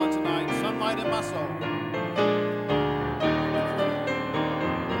sunlight in my soul.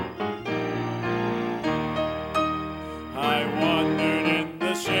 I wandered in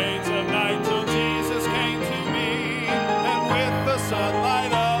the shades of night till Jesus came to me, and with the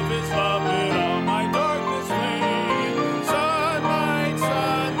sunlight of his love lit all my darkness flee. Sunlight,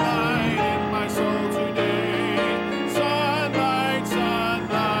 sunlight in my soul today. Sunlight,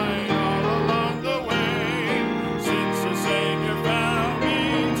 sunlight all along the way. Since the Savior found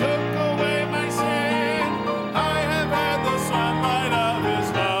me, took away my sin, I have had the sunlight of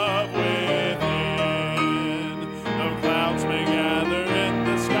his love within. No clouds may gather in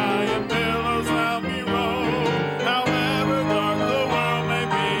the sky and billows round me roll. However dark the world may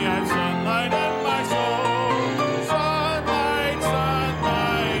be, I've sunlight in my soul. Sunlight,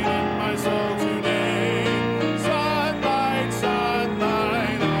 sunlight in my soul today. Sunlight,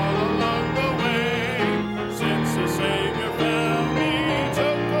 sunlight all along the way. Since the Savior found me,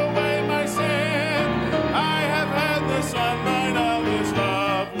 took away my sin, I have had the sunlight of his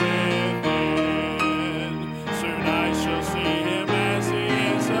love within. Soon I shall see him as he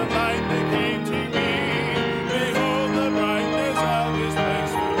is, a light that came to me. Behold the brightness of his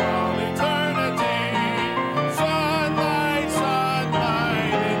face through all eternity. Sunlight,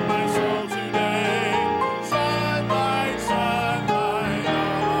 sunlight in my soul today. Sunlight, sunlight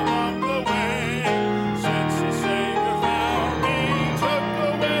all along the way. Since the Savior found me, took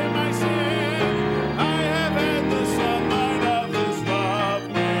away my sin, I have had the sunlight of his love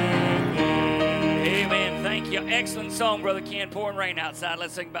within. Amen. Thank you. Excellent song, Brother Ken. Pouring rain outside.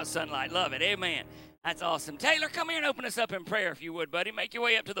 Let's sing about sunlight. Love it. Amen. That's awesome. Taylor, come here and open us up in prayer if you would, buddy. Make your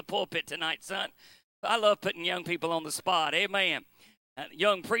way up to the pulpit tonight, son. I love putting young people on the spot. Amen.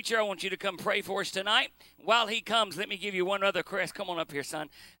 Young preacher, I want you to come pray for us tonight. While he comes, let me give you one other request. Come on up here, son.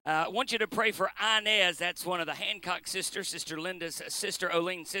 I want you to pray for Inez. That's one of the Hancock sisters, Sister Linda's sister,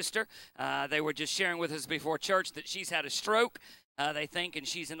 Olene's sister. They were just sharing with us before church that she's had a stroke. They think, and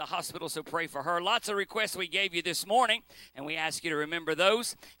she's in the hospital, so pray for her. Lots of requests we gave you this morning, and we ask you to remember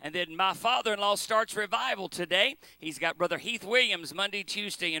those. And then my father-in-law starts revival today. He's got Brother Heath Williams Monday,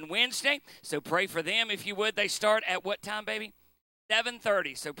 Tuesday, and Wednesday, so pray for them if you would. They start at what time, baby?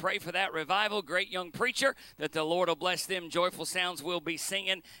 7:30. So pray for that revival. Great young preacher, that the Lord will bless them. Joyful Sounds will be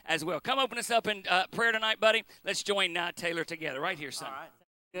singing as well. Come open us up in prayer tonight, buddy. Let's join Taylor together. Right here, son. All right.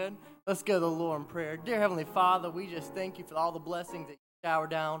 Good. Let's go to the Lord in prayer. Dear Heavenly Father, we just thank you for all the blessings that you shower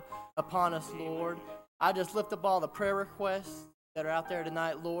down upon us, Lord. I just lift up all the prayer requests that are out there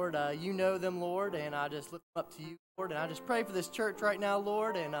tonight, Lord. You know them, Lord, and I just lift them up to you, Lord. And I just pray for this church right now,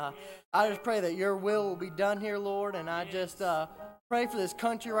 Lord, and I just pray that your will be done here, Lord. And I just pray for this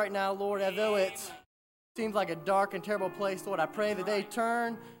country right now, Lord, as though it seems like a dark and terrible place, Lord. I pray that they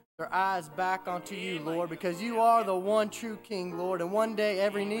turn their eyes back onto you, Lord, because you are the one true King, Lord, and one day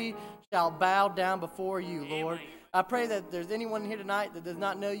every knee shall bow down before you, Lord. I pray that if there's anyone here tonight that does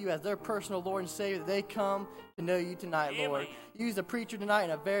not know you as their personal Lord and Savior, that they come to know you tonight, Lord. Use the preacher tonight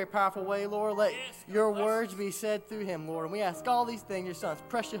in a very powerful way, Lord. Let your words be said through him, Lord. And we ask all these things in your Son's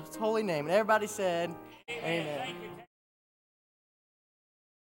precious holy name. And everybody said, Amen.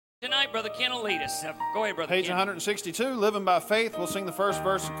 Tonight, Brother Ken will lead us. Go ahead, Brother Page Ken. 162, Living by Faith. We'll sing the first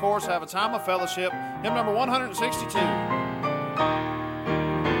verse and chorus, have a time of fellowship. Hymn number 162.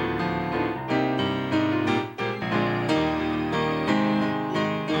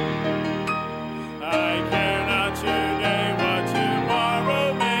 I care not today what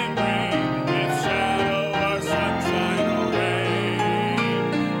tomorrow may bring, with shadow or sunshine or rain.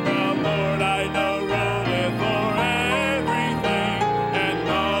 The Lord I know ruleth o'er everything, and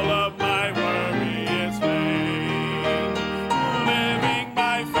all of my worry is vain. Living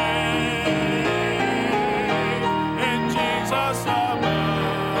by faith in Jesus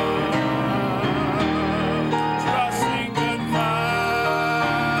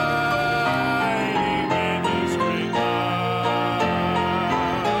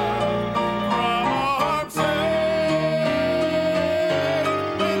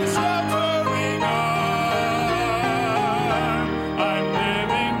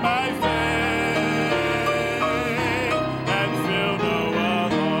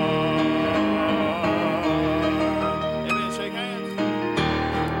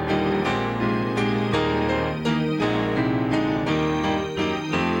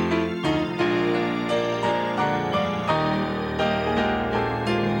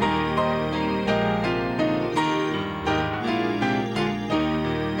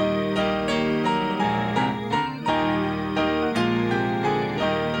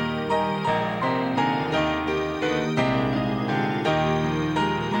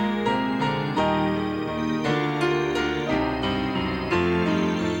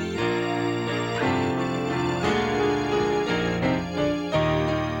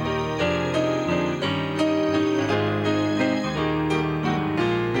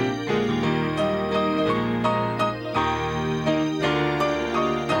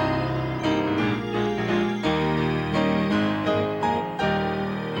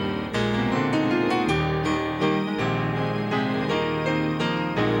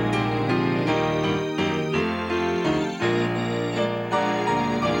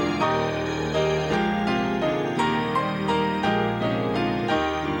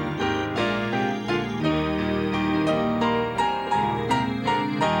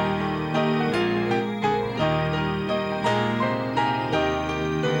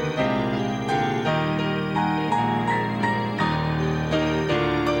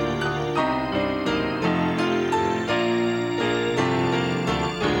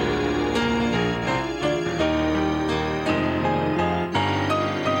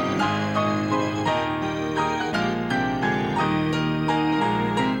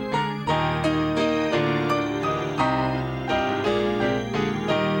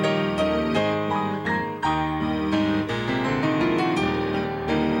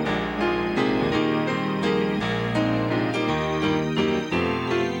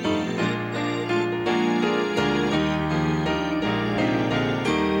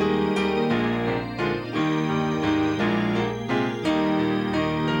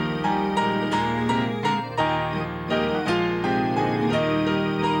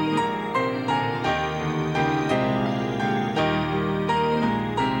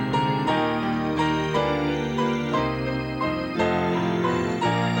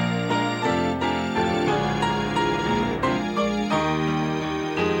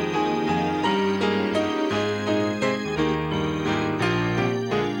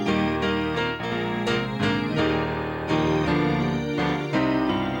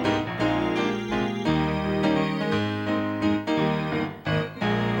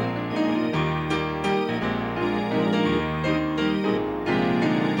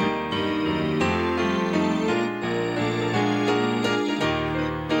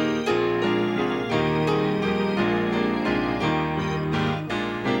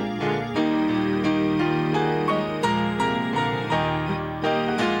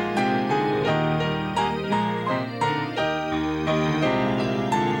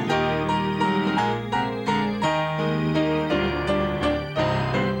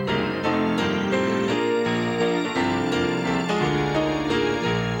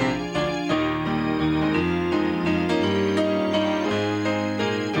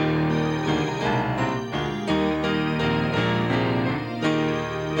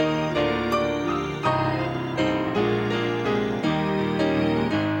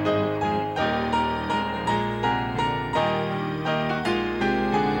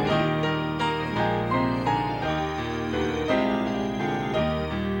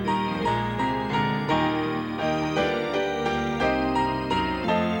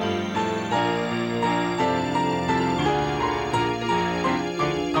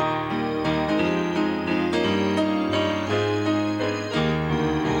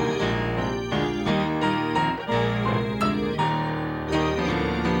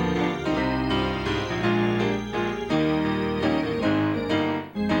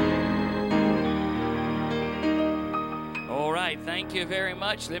Thank you very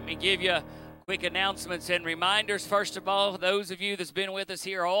much. Let me give you quick announcements and reminders. First of all, those of you that's been with us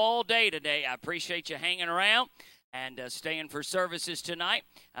here all day today, I appreciate you hanging around and staying for services tonight.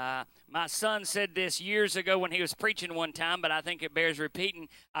 My son said this years ago when he was preaching one time, but I think it bears repeating.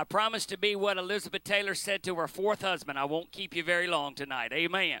 I promise to be what Elizabeth Taylor said to her fourth husband. I won't keep you very long tonight.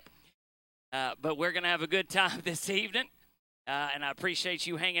 Amen. But we're going to have a good time this evening. And I appreciate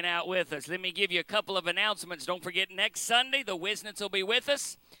you hanging out with us. Let me give you a couple of announcements. Don't forget, next Sunday, the Wisnets will be with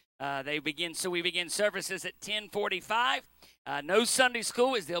us. We begin services at 10:45. No Sunday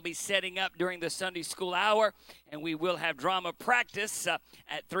school, as they'll be setting up during the Sunday school hour, and we will have drama practice at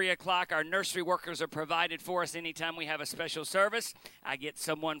 3 o'clock. Our nursery workers are provided for us anytime we have a special service. I get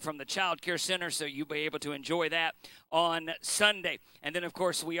someone from the Child Care Center, so you'll be able to enjoy that on Sunday. And then, of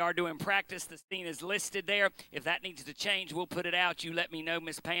course, we are doing practice. The scene is listed there. If that needs to change, we'll put it out. You let me know,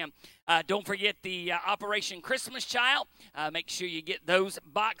 Miss Pam. Don't forget the Operation Christmas Child. Make sure you get those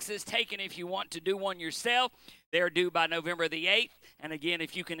boxes taken if you want to do one yourself. They're due by November the 8th. And again,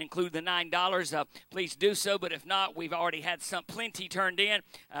 if you can include the $9, please do so. But if not, we've already had plenty turned in.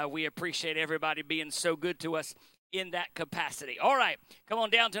 We appreciate everybody being so good to us in that capacity. All right, come on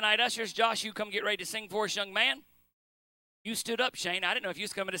down tonight, ushers. Josh, you come get ready to sing for us, young man. You stood up, Shane. I didn't know if you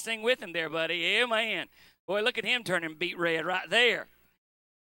was coming to sing with him there, buddy. Yeah, man. Boy, look at him turning beet red right there.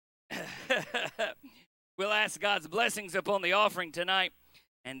 We'll ask God's blessings upon the offering tonight.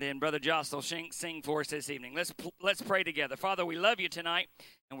 And then Brother Josh will sing for us this evening. Let's pray together. Father, we love you tonight,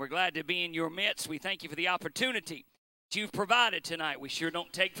 and we're glad to be in your midst. We thank you for the opportunity that you've provided tonight. We sure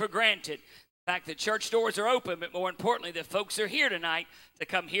don't take for granted the fact that church doors are open, but more importantly, that folks are here tonight to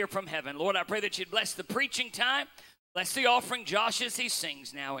come hear from heaven. Lord, I pray that you'd bless the preaching time. Bless the offering, Josh, as he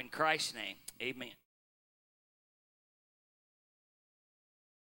sings now in Christ's name. Amen.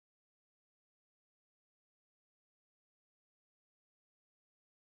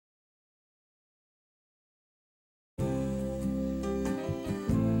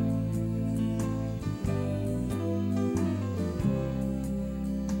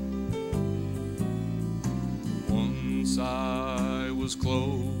 I was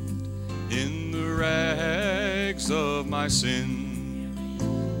clothed in the rags of my sin,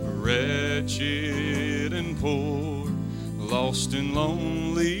 wretched and poor, lost and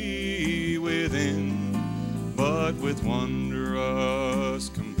lonely within. But with wondrous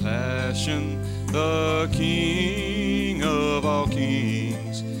compassion, the King of all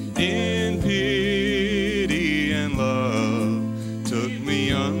kings, in pity and love, took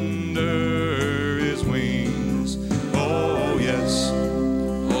me under his wings. Oh yes,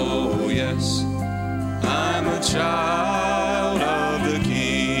 I'm a child of the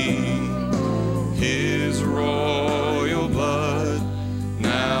King. His royal blood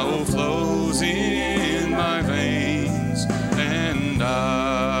now flows in my veins, and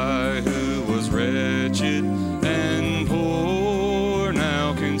I, who was wretched and poor,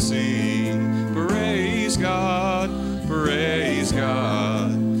 now can sing. Praise God,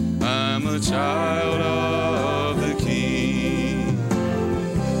 I'm a child of the King.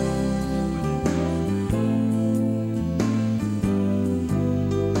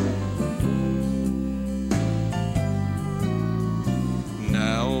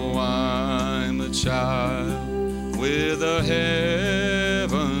 Now I'm a child with a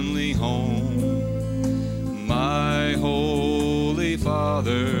heavenly home. My Holy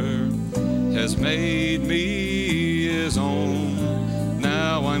Father has made me his own.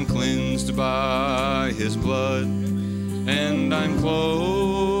 Now I'm cleansed by his blood, and I'm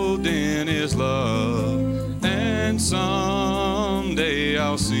clothed in his love. And someday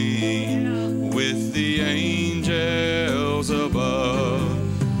I'll sing with the angels above.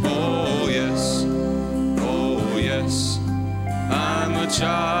 Oh yes, I'm a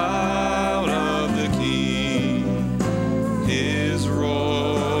child of the King. His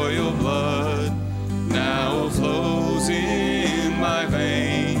royal blood now flows in my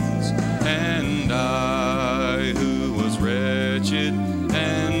veins, and I, who was wretched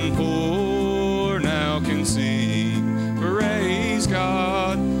and poor, now can sing. Praise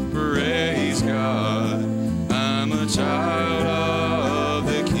God, I'm a child of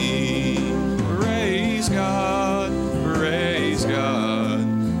the King. Praise God,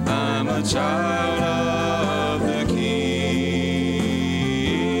 I'm a child of the King.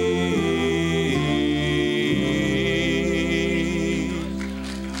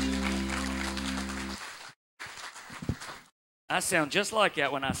 I sound just like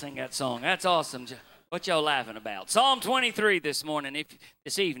that when I sing that song. That's awesome. What y'all laughing about? Psalm 23 this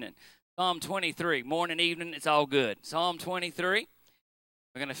evening. Psalm 23, morning, evening, it's all good. Psalm 23.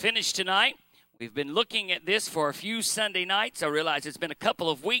 We're going to finish tonight We've been looking at this for a few Sunday nights. I realize it's been a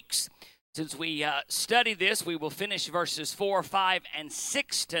couple of weeks since we studied this. We will finish verses 4, 5, and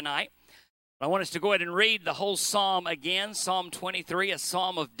 6 tonight. I want us to go ahead and read the whole psalm again, Psalm 23, a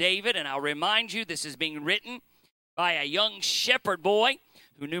psalm of David. And I'll remind you, this is being written by a young shepherd boy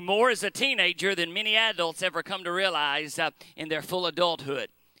who knew more as a teenager than many adults ever come to realize in their full adulthood.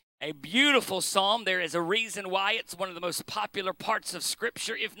 A beautiful psalm. There is a reason why it's one of the most popular parts of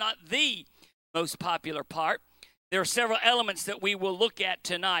Scripture, if not the most popular part. There are several elements that we will look at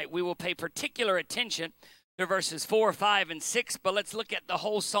tonight. We will pay particular attention to verses 4, 5, and 6, but let's look at the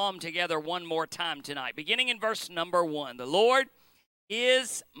whole psalm together one more time tonight. Beginning in verse number 1, the Lord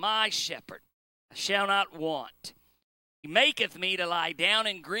is my shepherd, I shall not want. He maketh me to lie down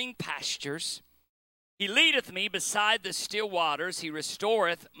in green pastures. He leadeth me beside the still waters. He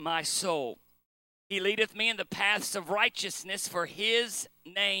restoreth my soul. He leadeth me in the paths of righteousness for his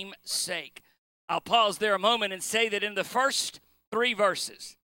name's sake. I'll pause there a moment and say that in the first 3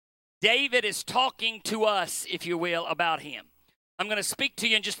 verses, David is talking to us, if you will, about him. I'm going to speak to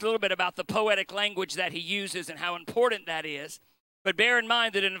you in just a little bit about the poetic language that he uses and how important that is. But bear in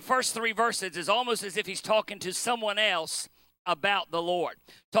mind that in the first 3 verses, it's almost as if he's talking to someone else about the Lord,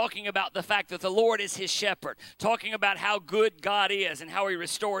 talking about the fact that the Lord is his shepherd, talking about how good God is and how he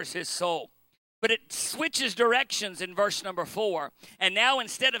restores his soul. But it switches directions in verse number 4, and now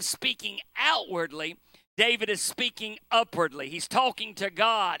instead of speaking outwardly, David is speaking upwardly. He's talking to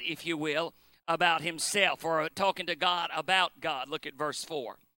God, if you will, about himself, or talking to God about God. Look at verse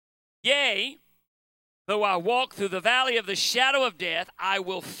 4. Yea, though I walk through the valley of the shadow of death, I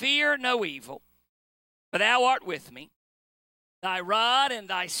will fear no evil, for thou art with me. Thy rod and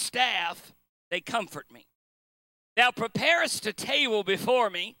thy staff, they comfort me. Thou preparest a table before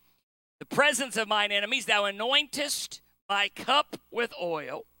me, the presence of mine enemies. Thou anointest my cup with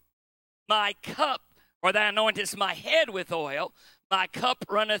oil. My cup, or thou anointest my head with oil. My cup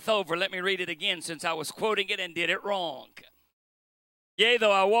runneth over. Let me read it again since I was quoting it and did it wrong. Yea,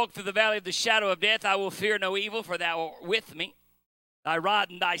 though I walk through the valley of the shadow of death, I will fear no evil, for thou art with me. Thy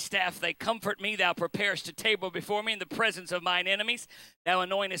rod and thy staff, they comfort me. Thou preparest a table before me in the presence of mine enemies. Thou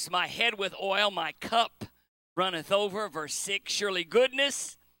anointest my head with oil. My cup runneth over. Verse 6, surely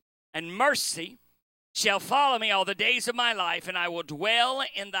goodness and mercy shall follow me all the days of my life, and I will dwell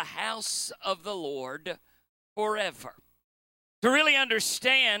in the house of the Lord forever. To really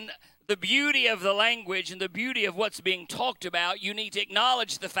understand the beauty of the language and the beauty of what's being talked about, you need to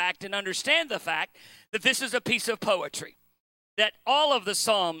acknowledge the fact and understand the fact that this is a piece of poetry. That all of the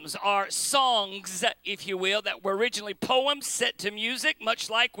Psalms are songs, if you will, that were originally poems set to music, much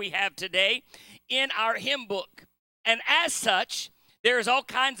like we have today in our hymn book. And as such, there is all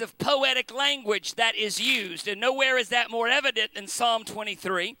kinds of poetic language that is used, and nowhere is that more evident than Psalm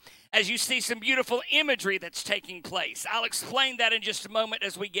 23, as you see some beautiful imagery that's taking place. I'll explain that in just a moment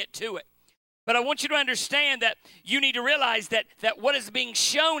as we get to it. But I want you to understand that you need to realize that what is being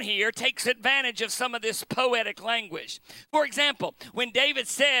shown here takes advantage of some of this poetic language. For example, when David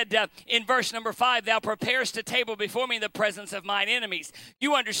said in verse number 5, thou preparest a table before me in the presence of mine enemies,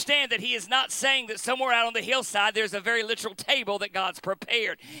 you understand that he is not saying that somewhere out on the hillside there's a very literal table that God's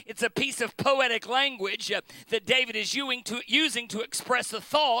prepared. It's a piece of poetic language that David is using to express a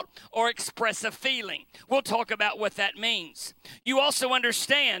thought or express a feeling. We'll talk about what that means. You also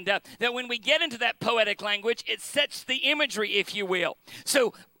understand that when we get into that poetic language, it sets the imagery, if you will.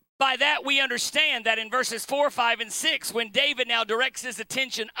 So by that, we understand that in verses 4, 5, and 6, when David now directs his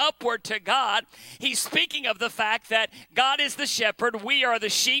attention upward to God, he's speaking of the fact that God is the shepherd, we are the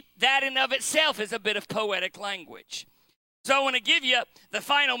sheep. That in of itself is a bit of poetic language. So I want to give you the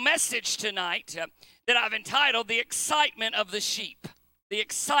final message tonight that I've entitled, The Excitement of the Sheep. The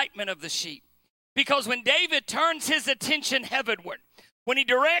Excitement of the Sheep. Because when David turns his attention heavenward, when he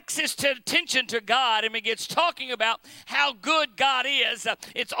directs his attention to God and begins talking about how good God is,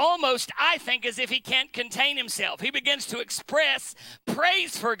 it's almost, I think, as if he can't contain himself. He begins to express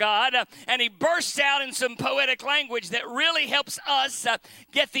praise for God, and he bursts out in some poetic language that really helps us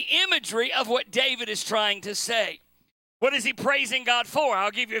get the imagery of what David is trying to say. What is he praising God for?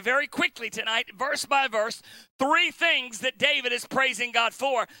 I'll give you very quickly tonight, verse by verse, 3 things that David is praising God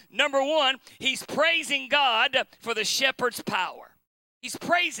for. Number 1, he's praising God for the shepherd's power. He's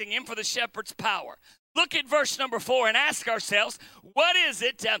praising him for the shepherd's power. Look at verse number 4 and ask ourselves, what is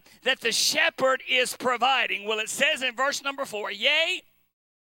it that the shepherd is providing? Well, it says in verse number 4, yea,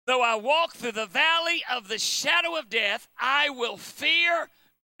 though I walk through the valley of the shadow of death, I will fear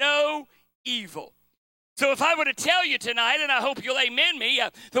no evil. So if I were to tell you tonight, and I hope you'll amen me,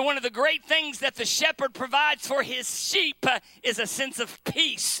 that one of the great things that the shepherd provides for his sheep is a sense of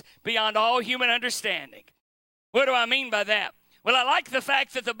peace beyond all human understanding. What do I mean by that? Well, I like the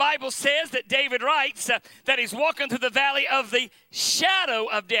fact that the Bible says that David writes that he's walking through the valley of the shadow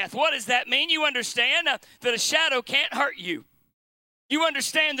of death. What does that mean? You understand that a shadow can't hurt you. You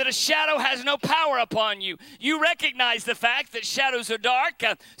understand that a shadow has no power upon you. You recognize the fact that shadows are dark.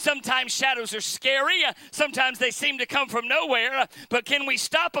 Sometimes shadows are scary. Sometimes they seem to come from nowhere. But can we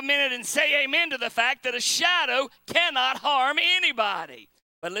stop a minute and say amen to the fact that a shadow cannot harm anybody?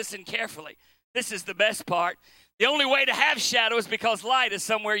 But listen carefully. This is the best part. The only way to have shadow is because light is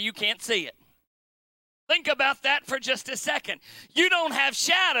somewhere you can't see it. Think about that for just a second. You don't have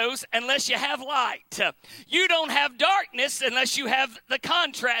shadows unless you have light. You don't have darkness unless you have the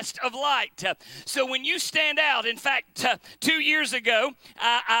contrast of light. So when you stand out, in fact, 2 years ago,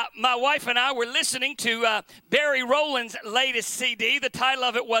 my wife and I were listening to Barry Rowland's latest CD. The title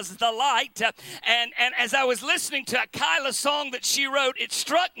of it was The Light. And as I was listening to Kyla's song that she wrote, it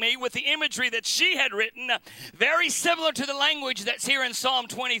struck me with the imagery that she had written, very similar to the language that's here in Psalm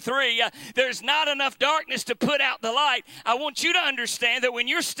 23. There's not enough darkness to put out the light. I want you to understand that when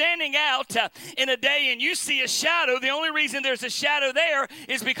you're standing out in a day and you see a shadow, the only reason there's a shadow there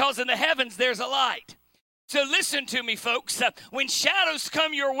is because in the heavens there's a light. So listen to me, folks. When shadows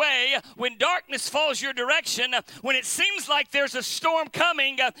come your way, when darkness falls your direction, when it seems like there's a storm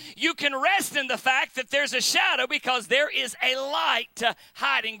coming, you can rest in the fact that there's a shadow because there is a light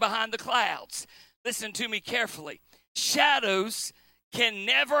hiding behind the clouds. Listen to me carefully. Shadows can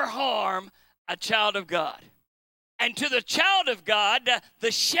never harm a child of God. And to the child of God,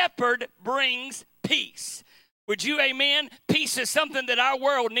 the shepherd brings peace. Would you amen? Peace is something that our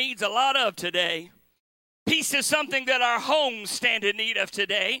world needs a lot of today. Peace is something that our homes stand in need of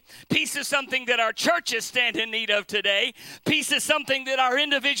today. Peace is something that our churches stand in need of today. Peace is something that our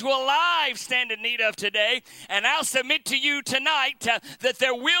individual lives stand in need of today. And I'll submit to you tonight that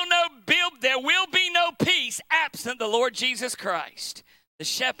there will be no peace absent the Lord Jesus Christ. The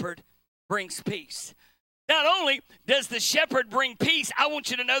shepherd brings peace. Not only does the shepherd bring peace, I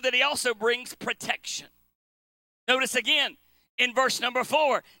want you to know that he also brings protection. Notice again, in verse number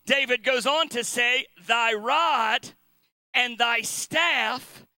 4, David goes on to say, thy rod and thy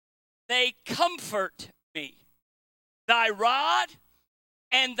staff, they comfort me. Thy rod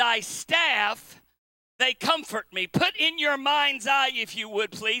and thy staff, they comfort me. Put in your mind's eye, if you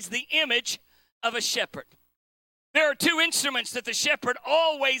would please, the image of a shepherd. There are two instruments that the shepherd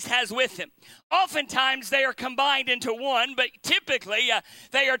always has with him. Oftentimes they are combined into one, but typically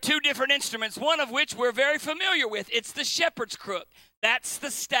they are two different instruments, one of which we're very familiar with. It's the shepherd's crook. That's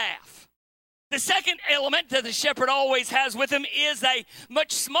the staff. The second element that the shepherd always has with him is a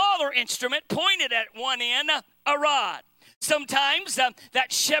much smaller instrument pointed at one end, a rod. Sometimes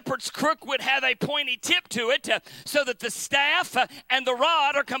that shepherd's crook would have a pointy tip to it so that the staff and the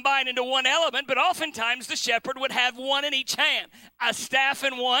rod are combined into one element, but oftentimes the shepherd would have one in each hand, a staff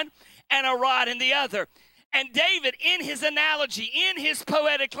in one and a rod in the other. And David, in his analogy, in his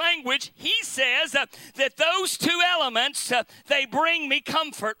poetic language, he says that those two elements, they bring me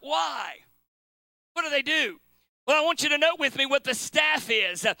comfort. Why? What do? Well, I want you to note with me what the staff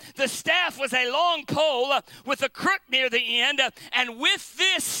is. The staff was a long pole with a crook near the end, and with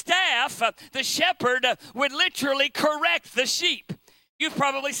this staff, the shepherd would literally correct the sheep. You've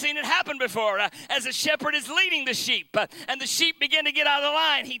probably seen it happen before. As a shepherd is leading the sheep, and the sheep begin to get out of the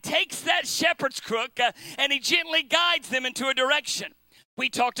line, he takes that shepherd's crook, and he gently guides them into a direction. We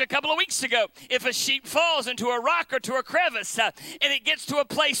talked a couple of weeks ago, if a sheep falls into a rock or to a crevice and it gets to a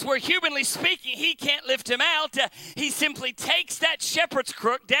place where, humanly speaking, he can't lift him out, he simply takes that shepherd's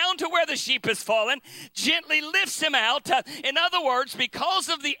crook down to where the sheep has fallen, gently lifts him out. In other words, because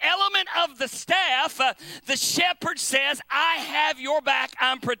of the element of the staff, the shepherd says, I have your back,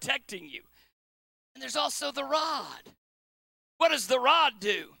 I'm protecting you. And there's also the rod. What does the rod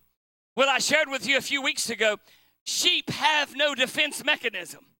do? Well, I shared with you a few weeks ago, sheep have no defense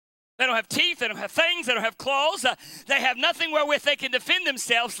mechanism. They don't have teeth, they don't have fangs, they don't have claws. They have nothing wherewith they can defend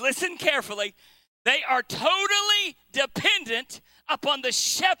themselves. Listen carefully. They are totally dependent upon the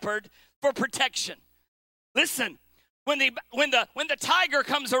shepherd for protection. Listen, when the tiger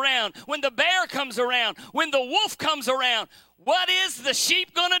comes around, when the bear comes around, when the wolf comes around, what is the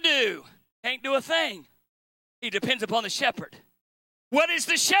sheep going to do? Can't do a thing. He depends upon the shepherd. What is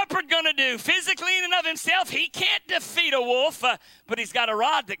the shepherd going to do? Physically in and of himself, he can't defeat a wolf, but he's got a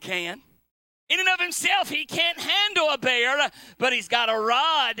rod that can. In and of himself, he can't handle a bear, but he's got a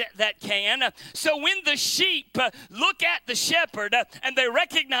rod that can. So when the sheep look at the shepherd and they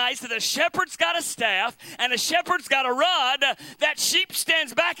recognize that the shepherd's got a staff and the shepherd's got a rod, that sheep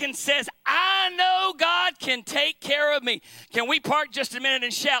stands back and says, I know God can take care of me. Can we park just a minute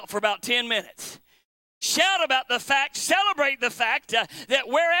and shout for about 10 minutes? Shout about the fact, celebrate the fact that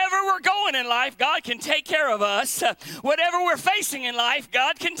wherever we're going in life, God can take care of us. Whatever we're facing in life,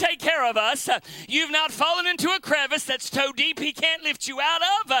 God can take care of us. You've not fallen into a crevice that's so deep he can't lift you out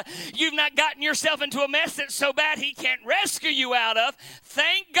of. You've not gotten yourself into a mess that's so bad he can't rescue you out of.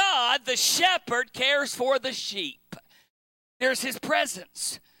 Thank God the shepherd cares for the sheep. There's his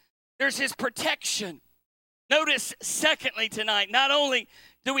presence. There's his protection. Notice, secondly, tonight, not only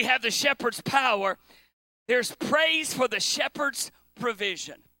do we have the shepherd's power, there's praise for the shepherd's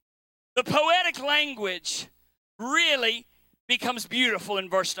provision. The poetic language really becomes beautiful in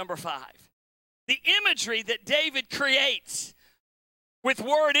verse number 5. The imagery that David creates with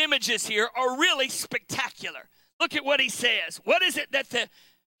word images here are really spectacular. Look at what he says. What is it that the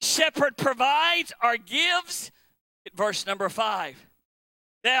shepherd provides or gives? At verse number 5.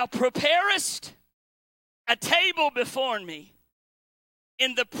 Thou preparest a table before me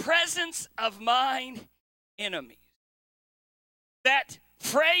in the presence of mine enemies. That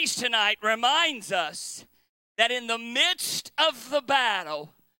phrase tonight reminds us that in the midst of the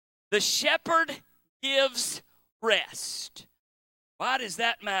battle, the shepherd gives rest. Why does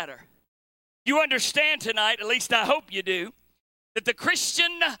that matter? You understand tonight, at least I hope you do, that the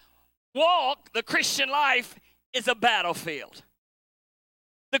Christian walk, the Christian life is a battlefield.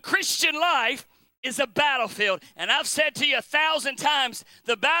 The Christian life is a battlefield. And I've said to you 1,000 times,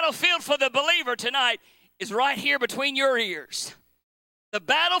 the battlefield for the believer tonight is right here between your ears. The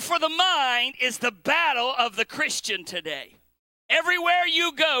battle for the mind is the battle of the Christian today. Everywhere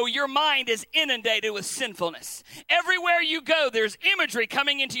you go, your mind is inundated with sinfulness. Everywhere you go, there's imagery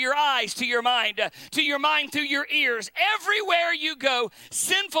coming into your eyes, to your mind through your ears. Everywhere you go,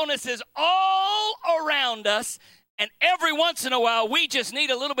 sinfulness is all around us. And every once in a while, we just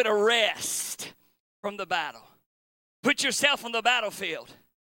need a little bit of rest from the battle. Put yourself on the battlefield.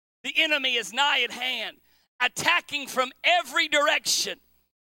 The enemy is nigh at hand, attacking from every direction,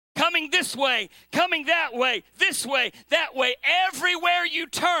 coming this way, coming that way, this way, that way. Everywhere you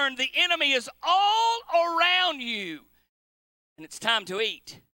turn, the enemy is all around you. And it's time to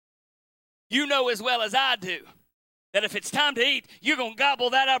eat. You know as well as I do that if it's time to eat, you're going to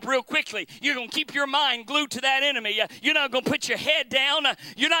gobble that up real quickly. You're going to keep your mind glued to that enemy. You're not going to put your head down.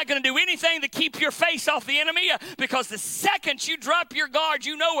 You're not going to do anything to keep your face off the enemy because the second you drop your guard,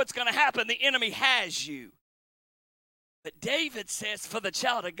 you know what's going to happen. The enemy has you. But David says for the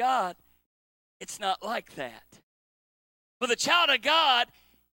child of God, it's not like that. For the child of God,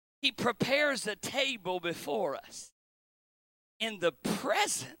 he prepares a table before us in the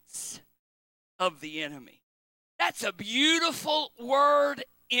presence of the enemy. That's a beautiful word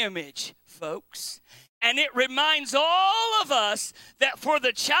image, folks. And it reminds all of us that for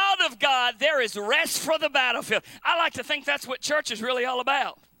the child of God, there is rest for the battlefield. I like to think that's what church is really all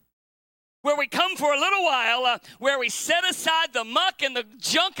about. Where we come for a little while, where we set aside the muck and the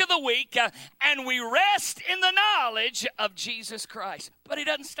junk of the week, and we rest in the knowledge of Jesus Christ. But he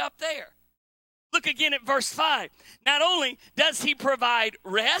doesn't stop there. Look again at verse 5. Not only does he provide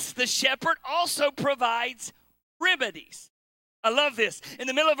rest, the shepherd also provides remedies. I love this. In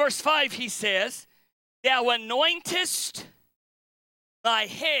the middle of verse 5, he says, Thou anointest my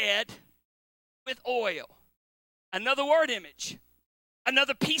head with oil. Another word image.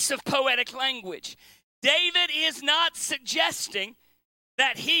 Another piece of poetic language. David is not suggesting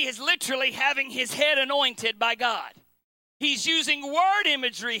that he is literally having his head anointed by God. He's using word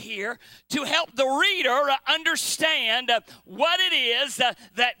imagery here to help the reader understand what it is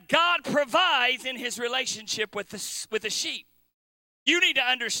that God provides in his relationship with the sheep. You need to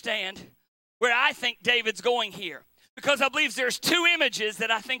understand where I think David's going here, because I believe there's two images that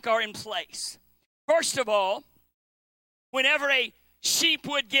I think are in place. First of all, whenever a sheep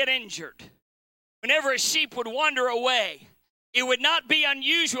would get injured, whenever a sheep would wander away, it would not be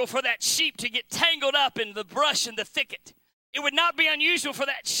unusual for that sheep to get tangled up in the brush and the thicket. It would not be unusual for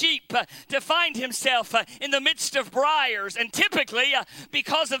that sheep to find himself in the midst of briars. And typically,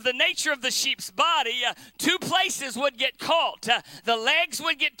 because of the nature of the sheep's body, two places would get caught. The legs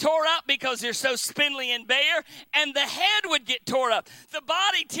would get tore up because they're so spindly and bare, and the head would get tore up. The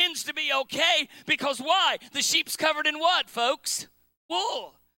body tends to be okay because why? The sheep's covered in what, folks?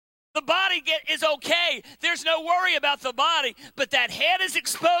 Wool. The body is okay. There's no worry about the body, but that head is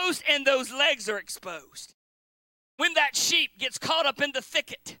exposed and those legs are exposed. When that sheep gets caught up in the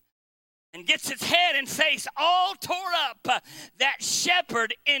thicket, and gets its head and face all tore up, that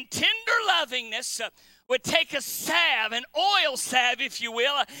shepherd in tender lovingness would take a salve, an oil salve, if you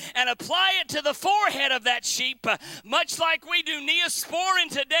will, and apply it to the forehead of that sheep, much like we do Neosporin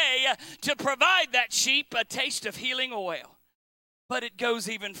today, to provide that sheep a taste of healing oil. But it goes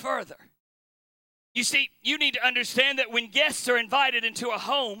even further. You see, you need to understand that when guests are invited into a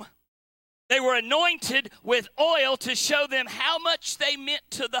home, they were anointed with oil to show them how much they meant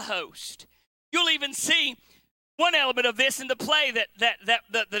to the host. You'll even see one element of this in the play that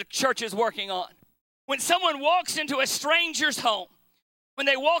the church is working on. When someone walks into a stranger's home, when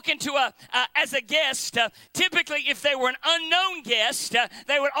they walk into as a guest, typically if they were an unknown guest,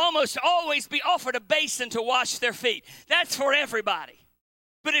 they would almost always be offered a basin to wash their feet. That's for everybody.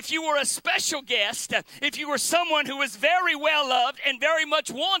 But if you were a special guest, if you were someone who was very well loved and very much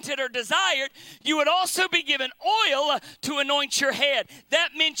wanted or desired, you would also be given oil to anoint your head. That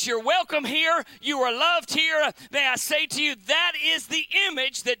meant you're welcome here, you are loved here. May I say to you, that is the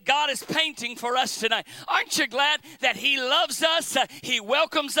image that God is painting for us tonight. Aren't you glad that He loves us, He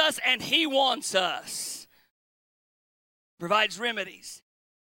welcomes us, and He wants us? Provides remedies,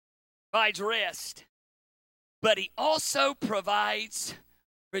 provides rest, but He also provides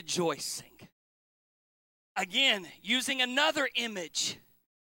rejoicing. Again, using another image,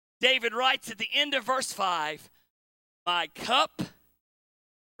 David writes at the end of verse 5, my cup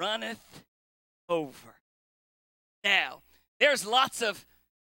runneth over. Now, there's lots of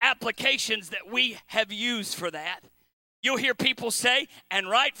applications that we have used for that. You'll hear people say, and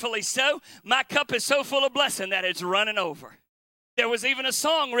rightfully so, my cup is so full of blessing that it's running over. There was even a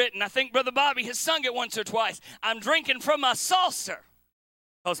song written, I think Brother Bobby has sung it once or twice, I'm drinking from my saucer,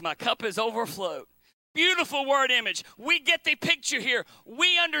 because my cup is overflowed. Beautiful word image. We get the picture here.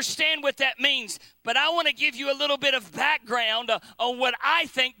 We understand what that means. But I want to give you a little bit of background on what I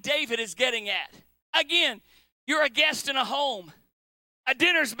think David is getting at. Again, you're a guest in a home. A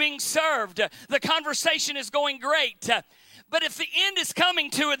dinner's being served. The conversation is going great. But if the end is coming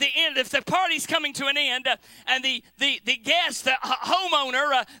to the end, if the party's coming to an end, and the guest, the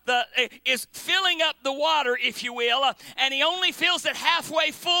homeowner, is filling up the water, if you will, and he only fills it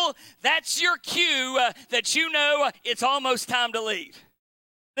halfway full, that's your cue that you know it's almost time to leave.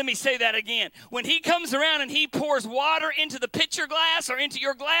 Let me say that again. When he comes around and he pours water into the pitcher glass or into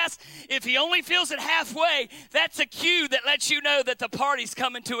your glass, if he only fills it halfway, that's a cue that lets you know that the party's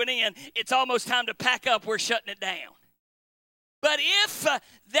coming to an end. It's almost time to pack up. We're shutting it down. But if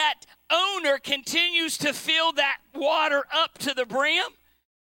that owner continues to fill that water up to the brim,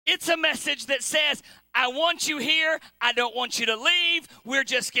 it's a message that says, I want you here. I don't want you to leave. We're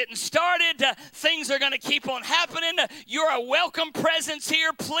just getting started. Things are going to keep on happening. You're a welcome presence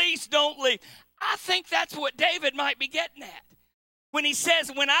here. Please don't leave. I think that's what David might be getting at. When he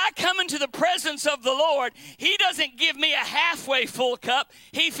says, when I come into the presence of the Lord, He doesn't give me a halfway full cup.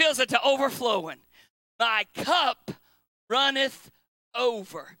 He fills it to overflowing. My cup runneth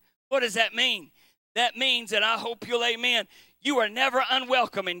over. What does that mean? That means, and I hope you'll amen, you are never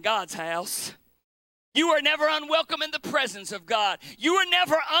unwelcome in God's house. You are never unwelcome in the presence of God. You are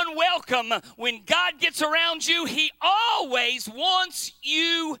never unwelcome. When God gets around you, He always wants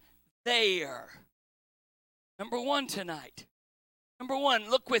you there. Number one tonight. Number one,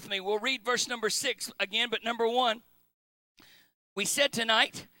 look with me. We'll read verse number 6 again, but number one, we said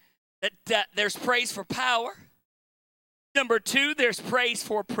tonight that there's praise for power. Number 2, there's praise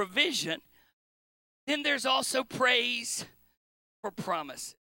for provision. Then there's also praise for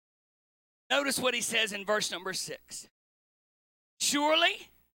promise. Notice what he says in verse number 6. Surely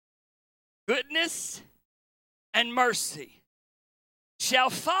goodness and mercy shall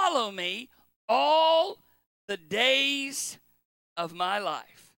follow me all the days of my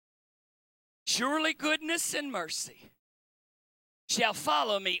life. Surely goodness and mercy shall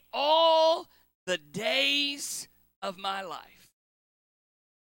follow me all the days of my life.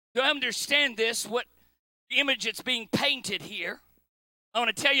 To understand this, what image that's being painted here, I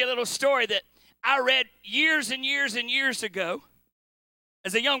want to tell you a little story that I read years and years and years ago.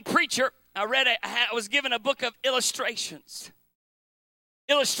 As a young preacher, I was given a book of illustrations.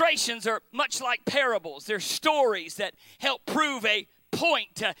 Illustrations are much like parables. They're stories that help prove a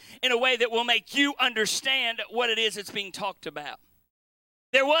point in a way that will make you understand what it is that's being talked about.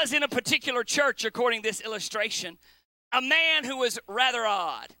 There was in a particular church, according to this illustration, a man who was rather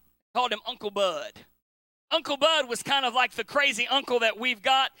odd. Called him Uncle Bud. Uncle Bud was kind of like the crazy uncle that we've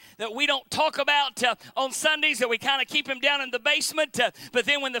got that we don't talk about on Sundays, that we kind of keep him down in the basement, but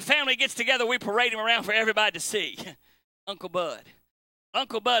then when the family gets together, we parade him around for everybody to see. Uncle Bud.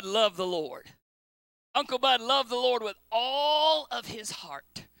 Uncle Bud loved the Lord. Uncle Bud loved the Lord with all of his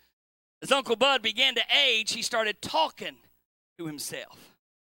heart. As Uncle Bud began to age, he started talking to himself.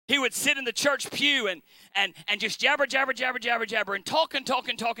 He would sit in the church pew and just jabber, and talk.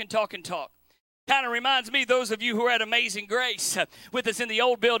 Kind of reminds me, those of you who are at Amazing Grace with us in the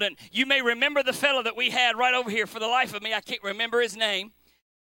old building, you may remember the fellow that we had right over here. For the life of me, I can't remember his name.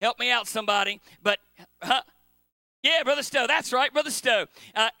 Help me out, somebody. But, yeah, Brother Stowe. That's right, Brother Stowe.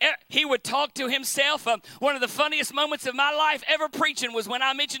 He would talk to himself. One of the funniest moments of my life ever preaching was when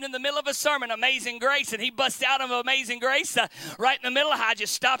I mentioned in the middle of a sermon Amazing Grace, and he bust out of Amazing Grace right in the middle. I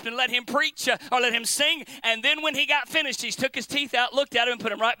just stopped and let him preach or let him sing. And then when he got finished, he took his teeth out, looked at him, and put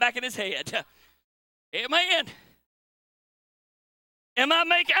them right back in his head. Amen. I'm not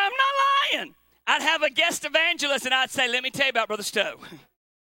lying. I'd have a guest evangelist, and I'd say, let me tell you about Brother Stowe.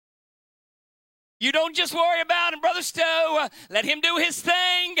 You don't just worry about him, Brother Stowe. Let him do his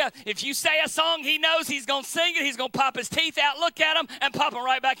thing. If you say a song he knows, he's going to sing it. He's going to pop his teeth out, look at him, and pop them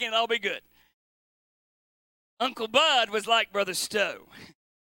right back in. It'll be good. Uncle Bud was like Brother Stowe.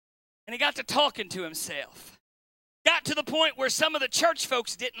 And he got to talking to himself. Got to the point where some of the church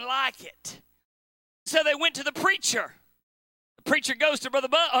folks didn't like it. So they went to the preacher. The preacher goes to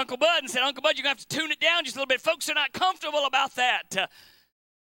Uncle Bud and said, Uncle Bud, you're going to have to tune it down just a little bit. Folks are not comfortable about that.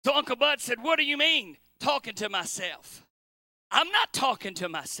 So Uncle Bud said, what do you mean, talking to myself? I'm not talking to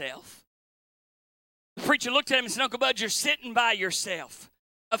myself. The preacher looked at him and said, Uncle Bud, you're sitting by yourself.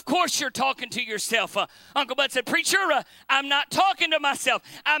 Of course you're talking to yourself. Uncle Bud said, Preacher, I'm not talking to myself.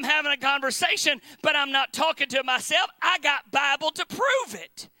 I'm having a conversation, but I'm not talking to myself. I got Bible to prove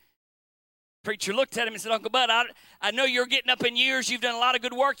it. Preacher looked at him and said, Uncle Bud, I know you're getting up in years. You've done a lot of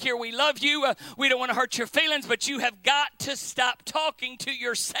good work here. We love you. We don't want to hurt your feelings, but you have got to stop talking to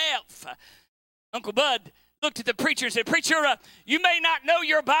yourself. Uncle Bud looked at the preacher and said, Preacher, you may not know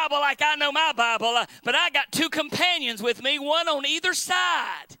your Bible like I know my Bible, but I got two companions with me, one on either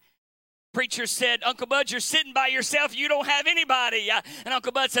side. Preacher said, Uncle Bud, you're sitting by yourself. You don't have anybody. And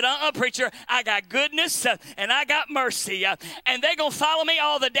Uncle Bud said, preacher, I got goodness and I got mercy. And they're going to follow me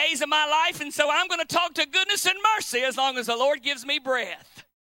all the days of my life. And so I'm going to talk to goodness and mercy as long as the Lord gives me breath.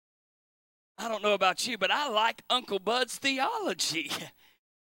 I don't know about you, but I like Uncle Bud's theology.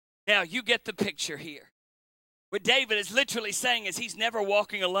 Now, you get the picture here. What David is literally saying is he's never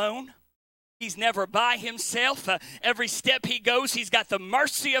walking alone. He's never by himself. Every step he goes, he's got the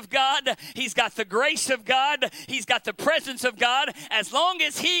mercy of God. He's got the grace of God. He's got the presence of God. As long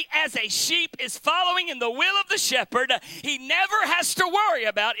as he, as a sheep, is following in the will of the shepherd, he never has to worry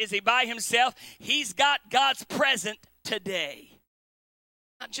about, is he by himself? He's got God's present today.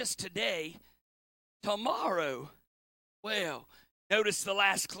 Not just today, tomorrow. Well, notice the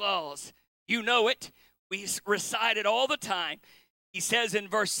last clause. You know it. We recite it all the time. He says in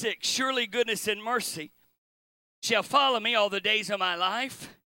verse 6, surely goodness and mercy shall follow me all the days of my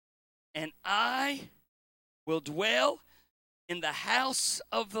life, and I will dwell in the house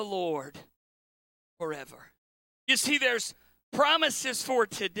of the Lord forever. You see, there's promises for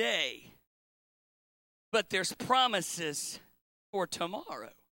today, but there's promises for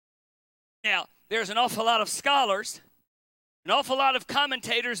tomorrow. Now, there's an awful lot of scholars, an awful lot of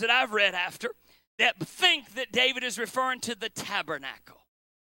commentators that I've read after, that think that David is referring to the tabernacle.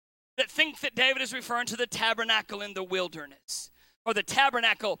 That think that David is referring to the tabernacle in the wilderness. Or the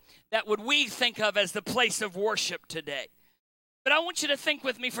tabernacle that we think of as the place of worship today. But I want you to think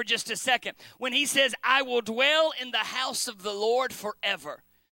with me for just a second. When he says, I will dwell in the house of the Lord forever.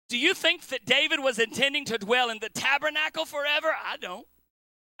 Do you think that David was intending to dwell in the tabernacle forever? I don't.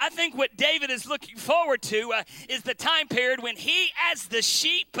 I think what David is looking forward to is the time period when he, as the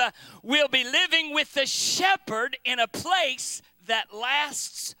sheep, will be living with the shepherd in a place that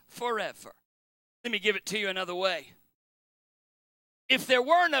lasts forever. Let me give it to you another way. If there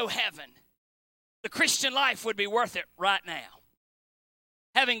were no heaven, the Christian life would be worth it right now.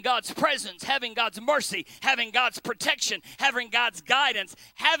 Having God's presence, having God's mercy, having God's protection, having God's guidance,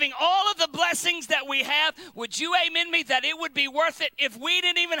 having all of the blessings that we have, would you amen me that it would be worth it if we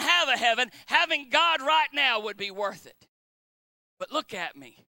didn't even have a heaven? Having God right now would be worth it. But look at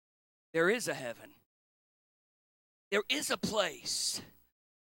me. There is a heaven. There is a place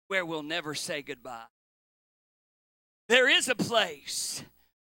where we'll never say goodbye. There is a place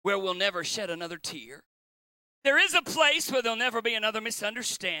where we'll never shed another tear. There is a place where there'll never be another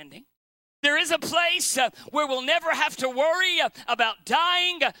misunderstanding. There is a place where we'll never have to worry about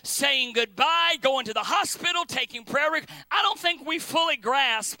dying, saying goodbye, going to the hospital, taking prayer. I don't think we fully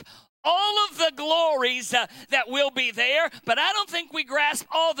grasp all of the glories that will be there, but I don't think we grasp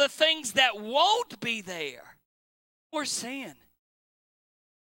all the things that won't be there. No more sin.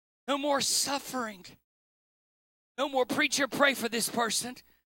 No more suffering. No more preacher, pray for this person.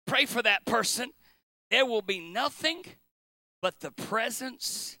 pray for that person. There will be nothing but the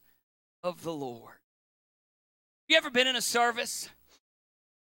presence of the Lord. You ever been in a service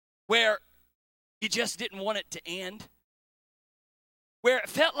where you just didn't want it to end? Where it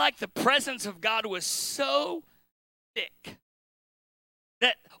felt like the presence of God was so thick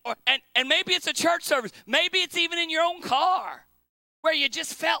that, and maybe it's a church service, maybe it's even in your own car, where you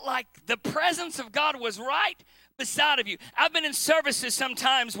just felt like the presence of God was right beside of you. I've been in services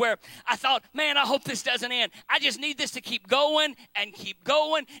sometimes where I thought, man, I hope this doesn't end. I just need this to keep going,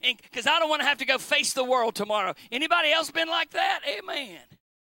 because I don't want to have to go face the world tomorrow. Anybody else been like that? Amen.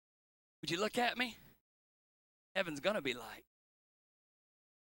 Would you look at me? Heaven's going to be like,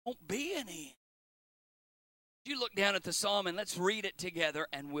 won't be any. You look down at the psalm and let's read it together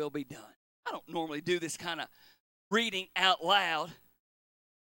and we'll be done. I don't normally do this kind of reading out loud,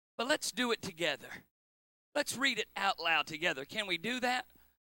 but let's do it together. Let's read it out loud together. Can we do that?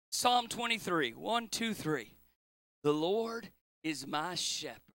 Psalm 23, 1, 2, 3. The Lord is my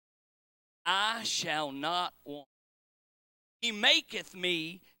shepherd. I shall not want. He maketh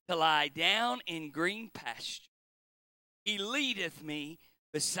me to lie down in green pasture. He leadeth me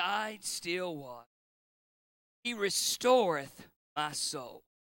beside still water. He restoreth my soul.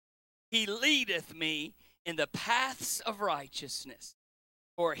 He leadeth me in the paths of righteousness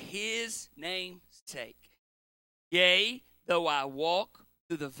for his name's sake. Yea, though I walk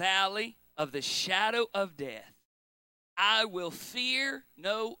through the valley of the shadow of death, I will fear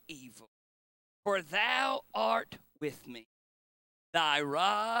no evil, for thou art with me. Thy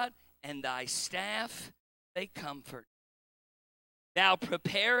rod and thy staff, they comfort. Thou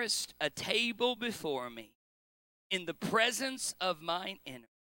preparest a table before me in the presence of mine enemies.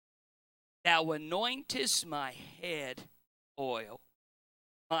 Thou anointest my head oil.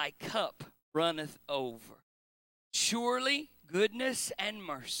 My cup runneth over. Surely goodness and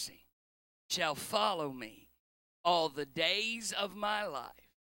mercy shall follow me all the days of my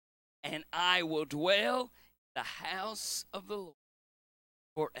life, and I will dwell in the house of the Lord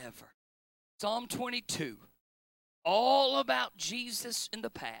forever. Psalm 22, all about Jesus in the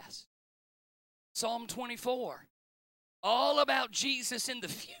past. Psalm 24, all about Jesus in the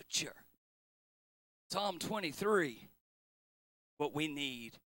future. Psalm 23, what we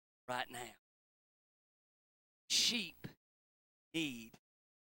need right now. Sheep need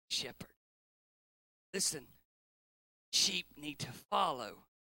shepherd. Listen, sheep need to follow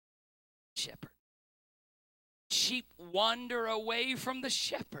shepherd. Sheep wander away from the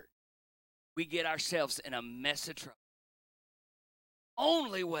shepherd. We get ourselves in a mess of trouble.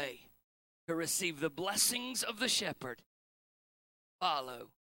 Only way to receive the blessings of the shepherd,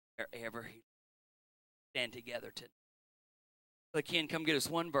 follow wherever he. Stand together tonight. Brother Ken, come get us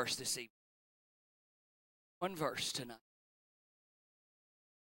one verse this evening. One verse tonight.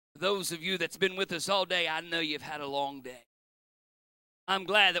 For those of you that's been with us all day, I know you've had a long day. I'm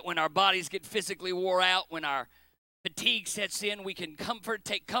glad that when our bodies get physically wore out, when our fatigue sets in, we can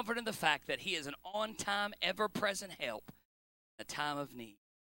take comfort in the fact that he is an on-time, ever-present help in a time of need.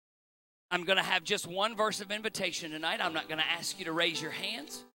 I'm going to have just one verse of invitation tonight. I'm not going to ask you to raise your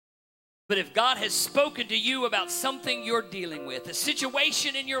hands. But if God has spoken to you about something you're dealing with, a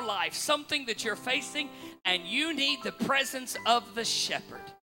situation in your life, something that you're facing, and you need the presence of the shepherd,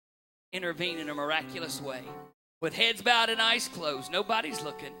 intervene in a miraculous way. With heads bowed and eyes closed, nobody's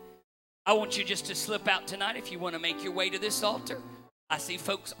looking. I want you just to slip out tonight if you want to make your way to this altar. I see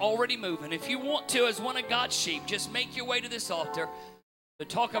folks already moving. If you want to, as one of God's sheep, just make your way to this altar to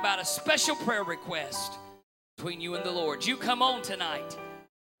talk about a special prayer request between you and the Lord. You come on tonight.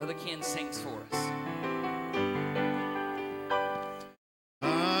 Brother Ken sings for us.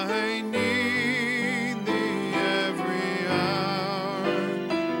 I need thee every hour,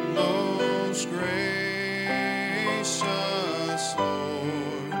 most gracious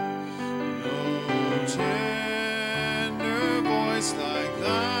Lord. No tender voice like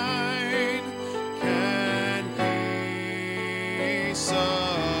thine can peace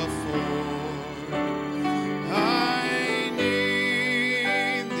afford. I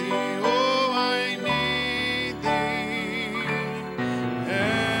need thee, oh, I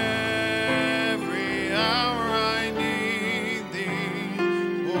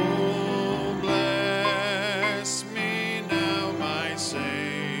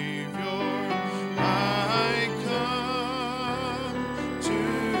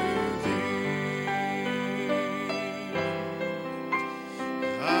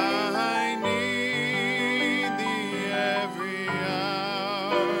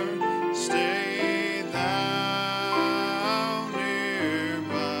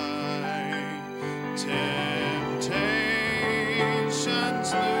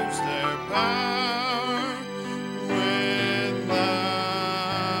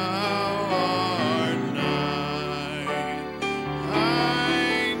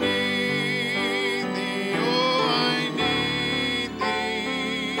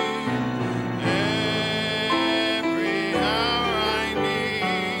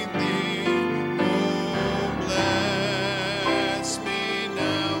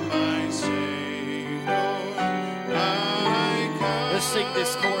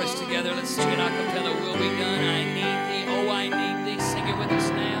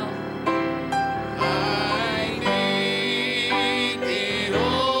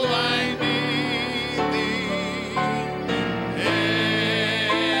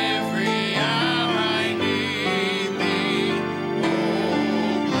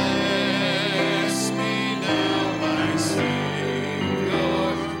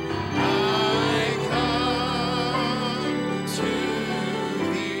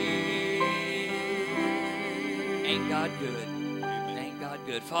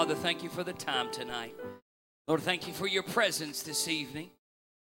good. Father, thank you for the time tonight. Lord, thank you for your presence this evening.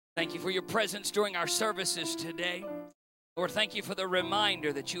 Thank you for your presence during our services today. Lord, thank you for the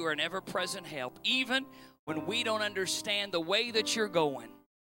reminder that you are an ever-present help, even when we don't understand the way that you're going.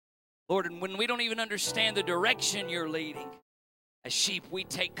 Lord, and when we don't even understand the direction you're leading, as sheep, we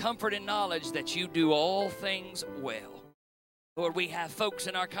take comfort in knowledge that you do all things well. Lord, we have folks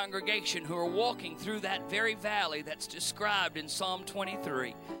in our congregation who are walking through that very valley that's described in Psalm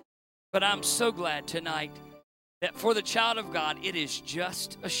 23. But I'm so glad tonight that for the child of God, it is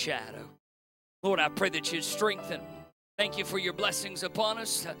just a shadow. Lord, I pray that you'd strengthen. Thank you for your blessings upon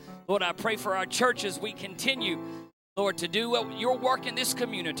us. Lord, I pray for our church as we continue, Lord, to do your work in this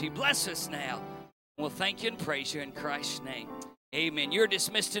community. Bless us now. We'll thank you and praise you in Christ's name. Amen. You're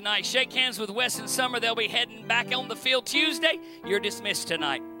dismissed tonight. Shake hands with Wes and Summer. They'll be heading back on the field Tuesday. You're dismissed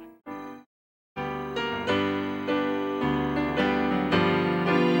tonight.